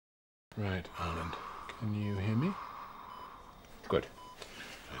Right, Arland. Can you hear me? Good.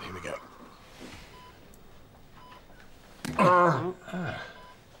 Right, here we go.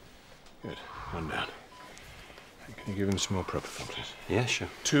 Good. One down. Can you give him some more propofol, please? Yeah, sure.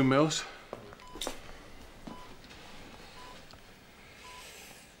 2 mils.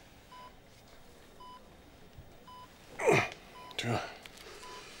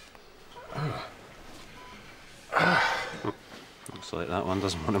 Looks like that one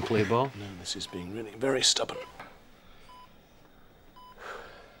doesn't want to play ball. No, this is being really very stubborn.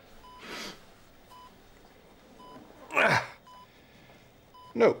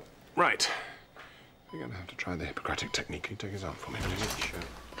 No. Right. We're going to have to try the Hippocratic technique. Can you take his arm for me, please? Sure.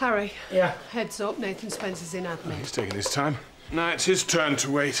 Harry. Yeah? Heads up, Nathan Spencer's in admin. He's taking his time. Now it's his turn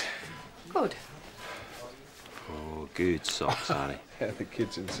to wait. Good. Oh, good socks, Harry. Yeah, the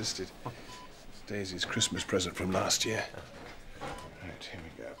kids insisted. It's Daisy's Christmas present from last year. Right, here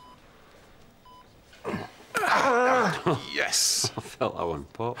we go. Yes! I felt that one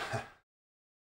pop.